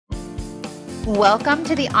Welcome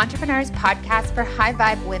to the Entrepreneurs Podcast for high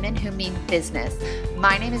vibe women who mean business.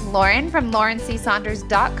 My name is Lauren from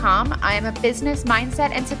laurencsaunders.com. I am a business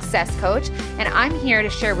mindset and success coach, and I'm here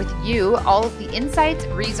to share with you all of the insights,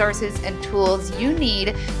 resources, and tools you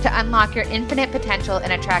need to unlock your infinite potential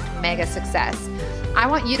and attract mega success. I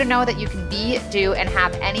want you to know that you can be, do, and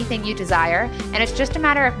have anything you desire, and it's just a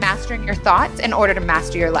matter of mastering your thoughts in order to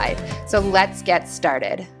master your life. So let's get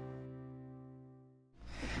started.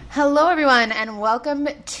 Hello, everyone, and welcome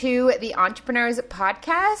to the Entrepreneurs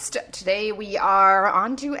Podcast. Today we are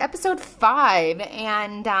on to episode 5,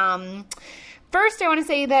 and first I want to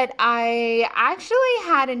say that I actually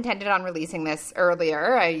had intended on releasing this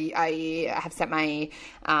earlier. I have set my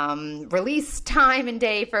release time and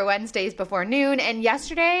day for Wednesdays before noon, and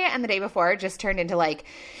yesterday and the day before just turned into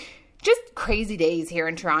just crazy days here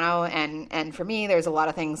in Toronto, and for me, there's a lot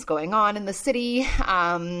of things going on in the city.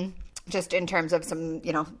 Just in terms of some,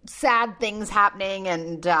 sad things happening.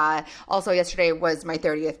 And also yesterday was my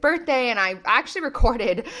 30th birthday, and I actually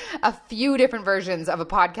recorded a few different versions of a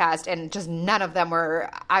podcast, and just none of them were,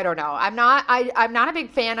 I don't know. I'm not a big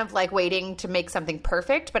fan of waiting to make something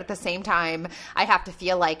perfect, but at the same time, I have to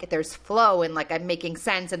feel like there's flow and I'm making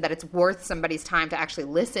sense and that it's worth somebody's time to actually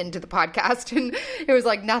listen to the podcast. And it was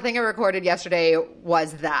nothing I recorded yesterday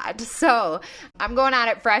was that. So I'm going at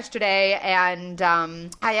it fresh today, and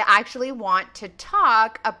I actually want to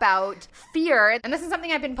talk about fear. And this is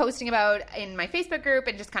something I've been posting about in my Facebook group,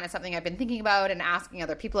 and just kind of something I've been thinking about and asking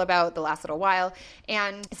other people about the last little while.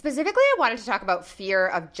 And specifically, I wanted to talk about fear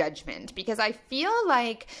of judgment, because I feel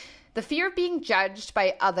like the fear of being judged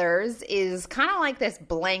by others is kind of like this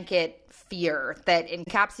blanket fear that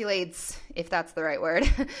encapsulates, if that's the right word,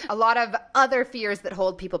 a lot of other fears that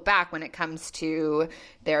hold people back when it comes to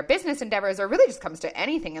their business endeavors, or really just comes to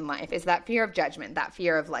anything in life, is that fear of judgment, that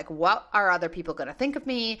fear of what are other people going to think of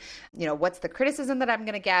me? What's the criticism that I'm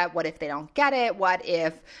going to get? What if they don't get it? What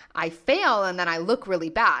if I fail and then I look really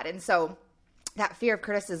bad? And so that fear of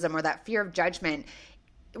criticism or that fear of judgment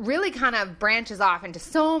really kind of branches off into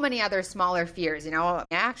so many other smaller fears. I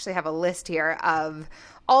actually have a list here of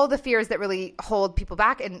all the fears that really hold people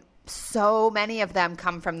back, and so many of them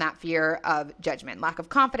come from that fear of judgment, lack of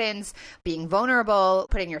confidence, being vulnerable,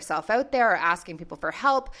 putting yourself out there or asking people for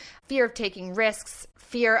help, fear of taking risks,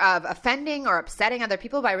 fear of offending or upsetting other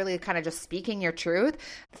people by really kind of just speaking your truth,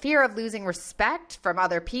 fear of losing respect from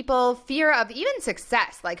other people, fear of even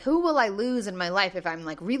success, who will I lose in my life if I'm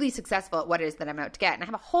really successful at what it is that I'm out to get? And I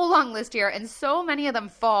have a whole long list here, and so many of them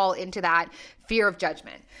fall into that fear of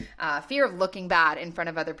judgment, fear of looking bad in front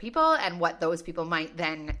of other people and what those people might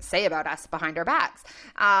then say about us behind our backs.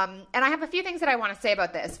 And I have a few things that I want to say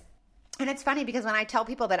about this. And it's funny because when I tell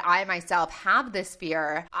people that I myself have this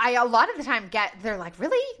fear, I a lot of the time they're like,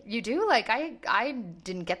 really? You do? I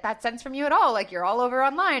didn't get that sense from you at all. You're all over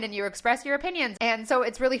online and you express your opinions. And so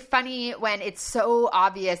it's really funny when it's so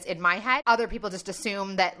obvious in my head. Other people just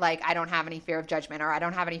assume that I don't have any fear of judgment or I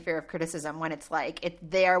don't have any fear of criticism, when it's it's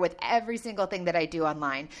there with every single thing that I do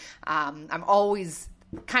online. I'm always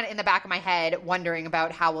kind of in the back of my head wondering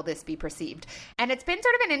about how will this be perceived. And it's been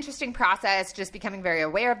sort of an interesting process, just becoming very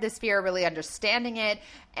aware of this fear, really understanding it,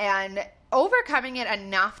 and overcoming it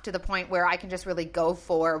enough to the point where I can just really go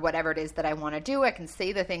for whatever it is that I want to do. I can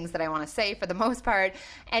say the things that I want to say for the most part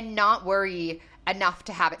and not worry enough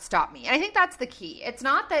to have it stop me. And I think that's the key. It's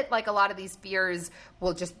not that a lot of these fears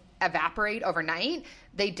will just evaporate overnight.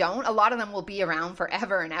 They don't. A lot of them will be around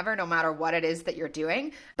forever and ever, no matter what it is that you're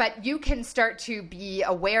doing. But you can start to be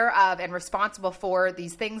aware of and responsible for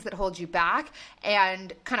these things that hold you back,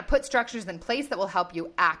 and kind of put structures in place that will help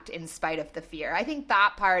you act in spite of the fear. I think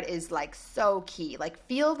that part is so key.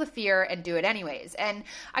 Feel the fear and do it anyways. And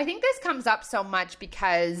I think this comes up so much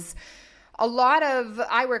because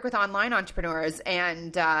I work with online entrepreneurs,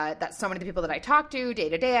 and that's so many of the people that I talk to day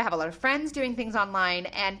to day. I have a lot of friends doing things online,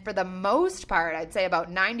 and for the most part, I'd say about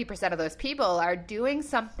 90% of those people are doing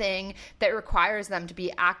something that requires them to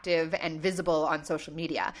be active and visible on social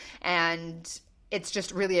media. And it's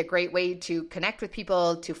just really a great way to connect with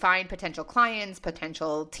people, to find potential clients,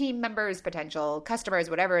 potential team members, potential customers,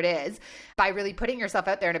 whatever it is, by really putting yourself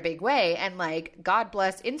out there in a big way. And God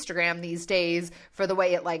bless Instagram these days for the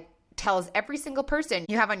way it tells every single person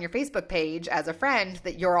you have on your Facebook page as a friend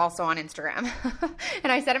that you're also on Instagram.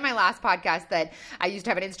 And I said in my last podcast that I used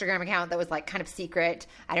to have an Instagram account that was kind of secret.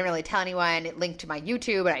 I didn't really tell anyone. It linked to my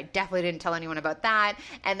YouTube, and I definitely didn't tell anyone about that.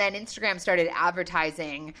 And then Instagram started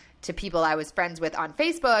advertising to people I was friends with on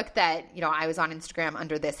Facebook that, I was on Instagram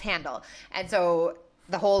under this handle. And so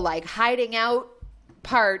the whole hiding out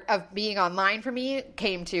part of being online for me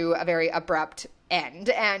came to a very abrupt end.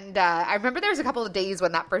 And I remember there was a couple of days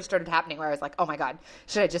when that first started happening where I was like, oh my God,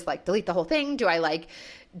 should I just like delete the whole thing? Do I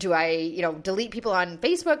delete people on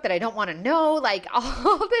Facebook that I don't want to know? Like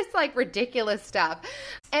all this like ridiculous stuff.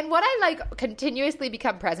 And what I like continuously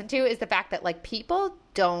become present to is the fact that like people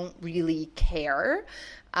don't really care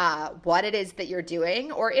what it is that you're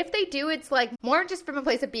doing, or if they do, it's like more just from a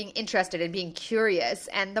place of being interested and being curious.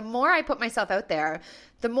 And the more I put myself out there,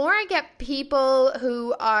 the more I get people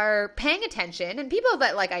who are paying attention, and people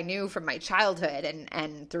that like I knew from my childhood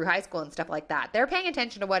and through high school and stuff like that. They're paying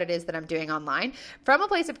attention to what it is that I'm doing online from a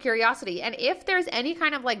place of curiosity. And if there's any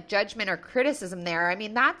kind of like judgment or criticism there, I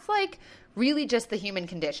mean, that's like really just the human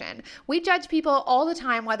condition. We judge people all the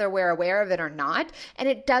time, whether we're aware of it or not. And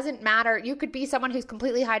it doesn't matter. You could be someone who's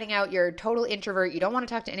completely hiding out. You're a total introvert. You don't want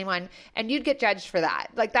to talk to anyone, and you'd get judged for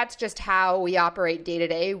that. Like that's just how we operate day to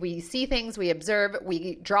day. We see things, we observe,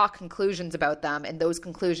 we draw conclusions about them. And those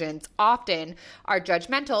conclusions often are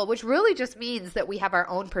judgmental, which really just means that we have our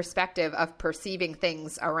own perspective of perceiving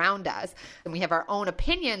things around us. And we have our own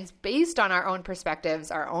opinions based on our own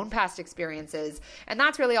perspectives, our own past experiences. And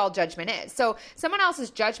that's really all judgment is. So someone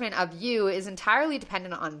else's judgment of you is entirely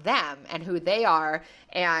dependent on them and who they are,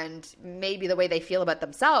 and maybe the way they feel about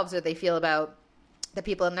themselves or they feel about the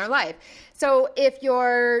people in their life. So if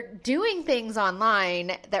you're doing things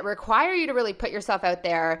online that require you to really put yourself out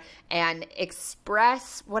there and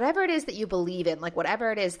express whatever it is that you believe in, like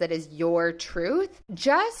whatever it is that is your truth,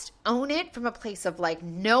 just own it from a place of like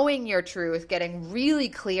knowing your truth, getting really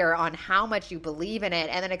clear on how much you believe in it,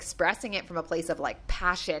 and then expressing it from a place of like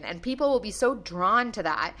passion. And people will be so drawn to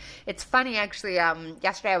that. It's funny, actually,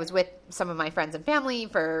 yesterday I was with some of my friends and family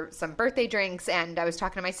for some birthday drinks, and I was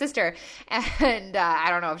talking to my sister, and I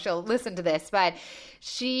don't know if she'll listen to this, but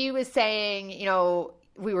she was saying,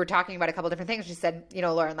 we were talking about a couple different things. She said,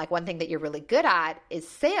 Lauren, like one thing that you're really good at is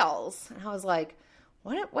sales. And I was like,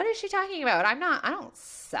 what is she talking about? I don't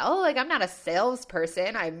sell. Like, I'm not a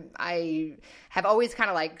salesperson. I have always kind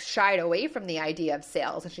of like shied away from the idea of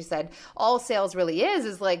sales. And she said, all sales really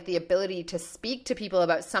is like the ability to speak to people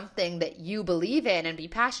about something that you believe in and be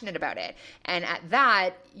passionate about it. And at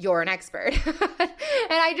that, you're an expert.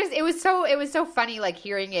 And it was so funny, like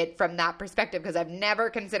hearing it from that perspective, because I've never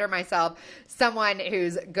considered myself someone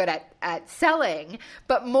who's good at selling,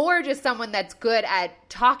 but more just someone that's good at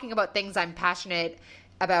talking about things I'm passionate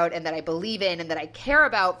about and that I believe in and that I care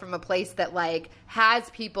about from a place that like has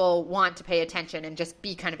people want to pay attention and just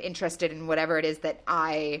be kind of interested in whatever it is that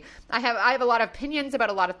I have a lot of opinions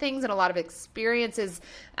about a lot of things and a lot of experiences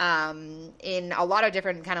in a lot of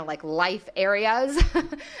different kind of like life areas.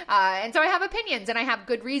 And so I have opinions, and I have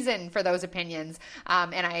good reason for those opinions.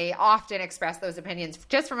 And I often express those opinions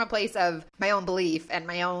just from a place of my own belief and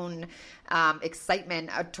my own excitement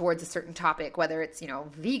towards a certain topic, whether it's,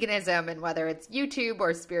 veganism, and whether it's YouTube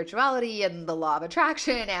or spirituality and the law of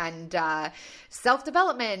attraction and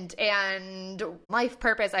self-development and life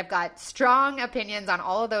purpose. I've got strong opinions on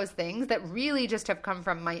all of those things that really just have come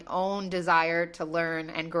from my own desire to learn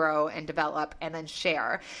and grow and develop and then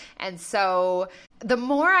share. And so the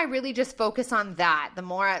more I really just focus on that, the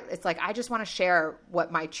more it's like I just want to share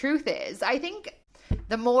what my truth is. I think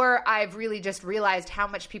the more I've really just realized how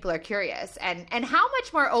much people are curious and how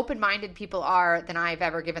much more open-minded people are than I've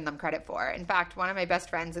ever given them credit for. In fact, one of my best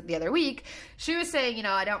friends the other week, she was saying,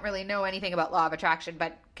 I don't really know anything about law of attraction,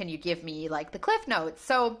 but can you give me like the cliff notes?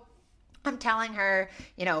 So I'm telling her,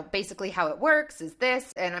 basically how it works is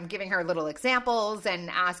this, and I'm giving her little examples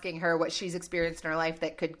and asking her what she's experienced in her life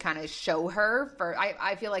that could kind of show her.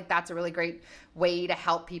 I feel like that's a really great way to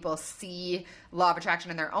help people see law of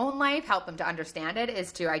attraction in their own life, help them to understand it,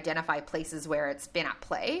 is to identify places where it's been at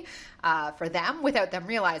play for them without them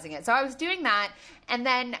realizing it. So I was doing that, and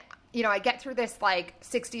then I get through this like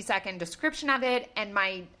 60-second description of it, and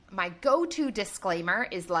my go-to disclaimer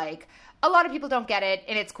is like, a lot of people don't get it,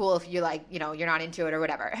 and it's cool if you like, you're not into it or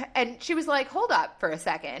whatever. And she was like, hold up for a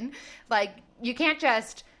second. Like, you can't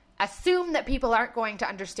just assume that people aren't going to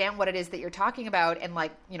understand what it is that you're talking about and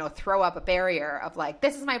like, throw up a barrier of like,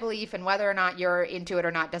 this is my belief, and whether or not you're into it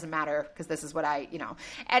or not doesn't matter, because this is what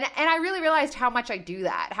and I really realized how much I do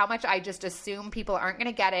that, how much I just assume people aren't going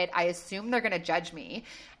to get it. I assume they're going to judge me.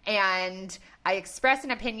 And I express an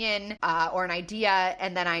opinion or an idea,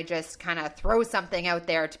 and then I just kind of throw something out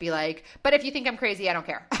there to be like, but if you think I'm crazy, I don't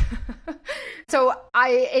care. So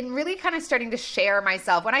I am really kind of starting to share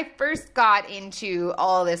myself. When I first got into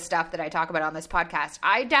all this stuff that I talk about on this podcast,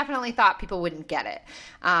 I definitely thought people wouldn't get it.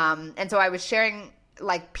 And so I was sharing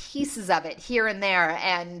like pieces of it here and there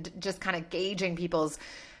and just kind of gauging people's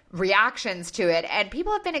reactions to it, and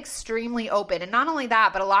people have been extremely open. And not only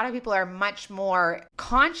that, but a lot of people are much more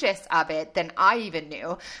conscious of it than I even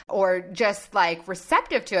knew, or just like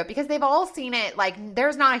receptive to it, because they've all seen it. Like,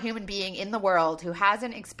 there's not a human being in the world who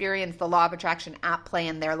hasn't experienced the law of attraction at play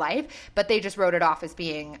in their life, but they just wrote it off as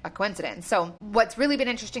being a coincidence. So what's really been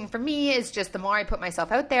interesting for me is just the more I put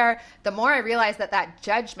myself out there, the more I realize that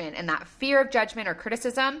judgment and that fear of judgment or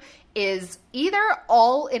criticism is either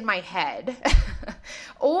all in my head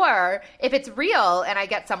or if it's real and I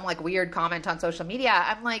get some like weird comment on social media,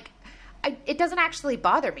 I'm like, it doesn't actually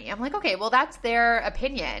bother me. I'm like, okay, well, that's their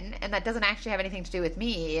opinion and that doesn't actually have anything to do with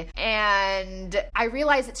me. And I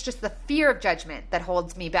realize it's just the fear of judgment that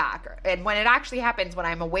holds me back. And when it actually happens, when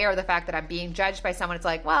I'm aware of the fact that I'm being judged by someone, it's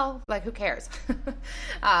like, well, like, who cares?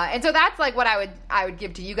 And so that's like what I would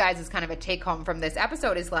give to you guys as kind of a take home from this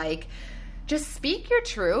episode, is like, just speak your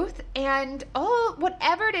truth, and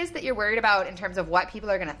whatever it is that you're worried about in terms of what people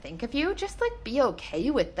are going to think of you, just like be okay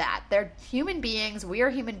with that. They're human beings. We are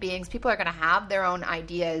human beings. People are going to have their own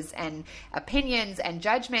ideas and opinions and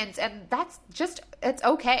judgments, and it's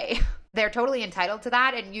okay. They're totally entitled to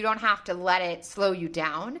that, and you don't have to let it slow you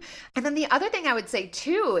down. And then the other thing I would say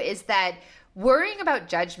too is that worrying about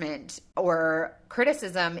judgment or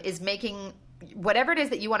criticism is making whatever it is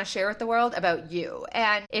that you want to share with the world about you.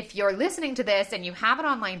 And if you're listening to this and you have an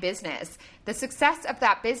online business, the success of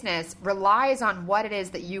that business relies on what it is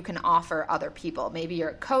that you can offer other people. Maybe you're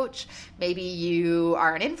a coach, maybe you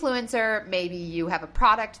are an influencer, maybe you have a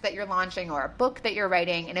product that you're launching or a book that you're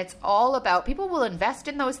writing, and it's all about, people will invest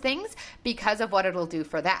in those things because of what it'll do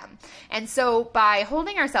for them. And so by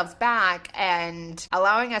holding ourselves back and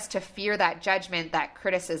allowing us to fear that judgment, that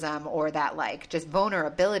criticism, or that like just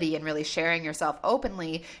vulnerability and really sharing yourself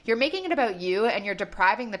openly, you're making it about you, and you're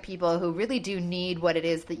depriving the people who really do need what it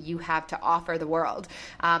is that you have to offer the world.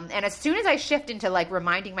 And as soon as I shift into like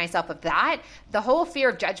reminding myself of that, the whole fear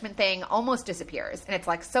of judgment thing almost disappears. And it's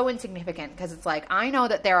like so insignificant, because it's like, I know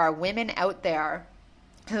that there are women out there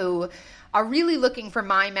who are really looking for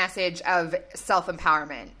my message of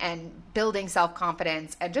self-empowerment and building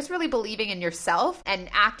self-confidence and just really believing in yourself and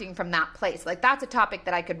acting from that place. Like, that's a topic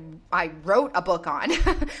that I wrote a book on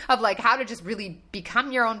of like how to just really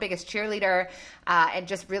become your own biggest cheerleader and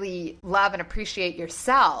just really love and appreciate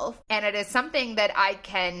yourself. And it is something that I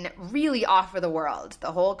can really offer the world,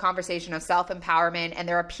 the whole conversation of self-empowerment. And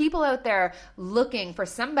there are people out there looking for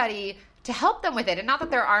somebody to help them with it. And not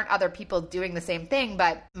that there aren't other people doing the same thing,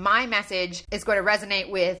 but my message is going to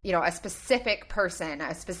resonate with, a specific person,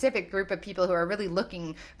 a specific group of people who are really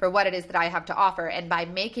looking for what it is that I have to offer. And by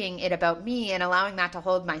making it about me and allowing that to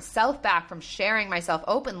hold myself back from sharing myself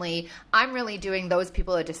openly, I'm really doing those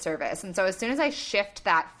people a disservice. And so as soon as I shift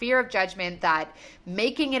that fear of judgment, that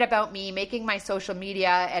making it about me, making my social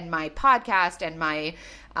media and my podcast and my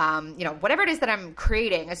whatever it is that I'm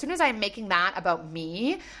creating, as soon as I'm making that about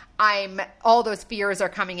me, all those fears are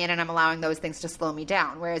coming in, and I'm allowing those things to slow me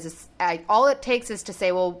down. Whereas all it takes is to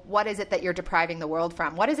say, well, what is it that you're depriving the world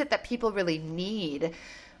from? What is it that people really need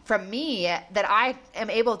from me that I am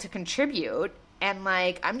able to contribute? And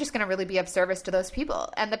like, I'm just going to really be of service to those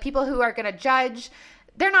people. And the people who are going to judge,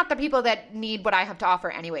 they're not the people that need what I have to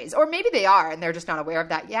offer anyways. Or maybe they are and they're just not aware of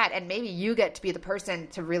that yet. And maybe you get to be the person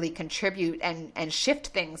to really contribute and shift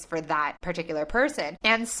things for that particular person.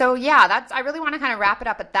 And so, yeah, I really want to kind of wrap it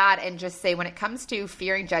up at that and just say, when it comes to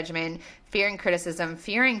fearing judgment, fearing criticism,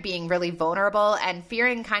 fearing being really vulnerable, and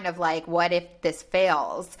fearing kind of like, what if this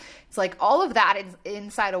fails? It's like all of that is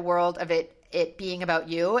inside a world of it being about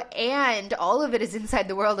you, and all of it is inside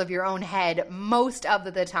the world of your own head most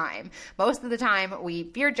of the time. Most of the time we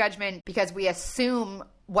fear judgment because we assume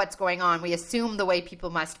what's going on. We assume the way people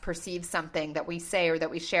must perceive something that we say or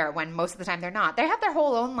that we share, when most of the time they're not. They have their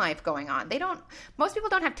whole own life going on. Most people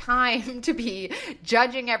don't have time to be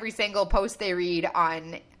judging every single post they read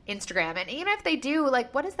on Instagram. And even if they do,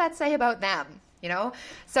 like, what does that say about them?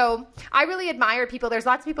 So I really admire people. There's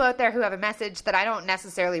lots of people out there who have a message that I don't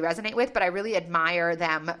necessarily resonate with, but I really admire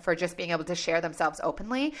them for just being able to share themselves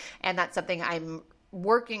openly. And that's something I'm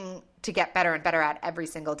working to get better and better at every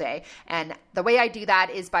single day. And the way I do that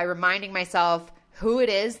is by reminding myself who it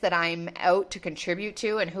is that I'm out to contribute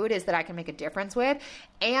to and who it is that I can make a difference with,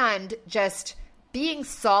 and just being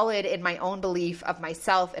solid in my own belief of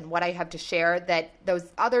myself and what I have to share, that those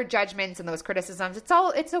other judgments and those criticisms,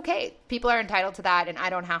 it's okay. People are entitled to that, and I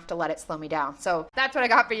don't have to let it slow me down. So that's what I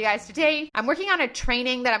got for you guys today. I'm working on a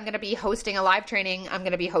training that I'm going to be hosting, a live training I'm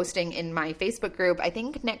going to be hosting in my Facebook group, I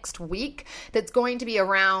think next week, that's going to be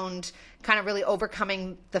around kind of really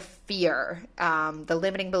overcoming the fear, the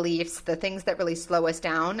limiting beliefs, the things that really slow us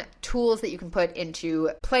down, tools that you can put into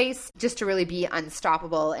place just to really be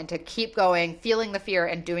unstoppable and to keep going, feeling the fear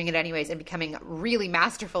and doing it anyways and becoming really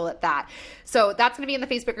masterful at that. So that's going to be in the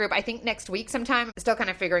Facebook group, I think next week sometime. I'm still kind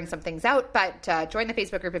of figuring some things out, but join the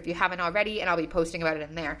Facebook group if you haven't already, and I'll be posting about it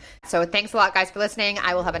in there. So thanks a lot, guys, for listening.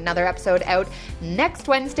 I will have another episode out next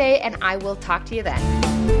Wednesday, and I will talk to you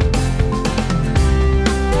then.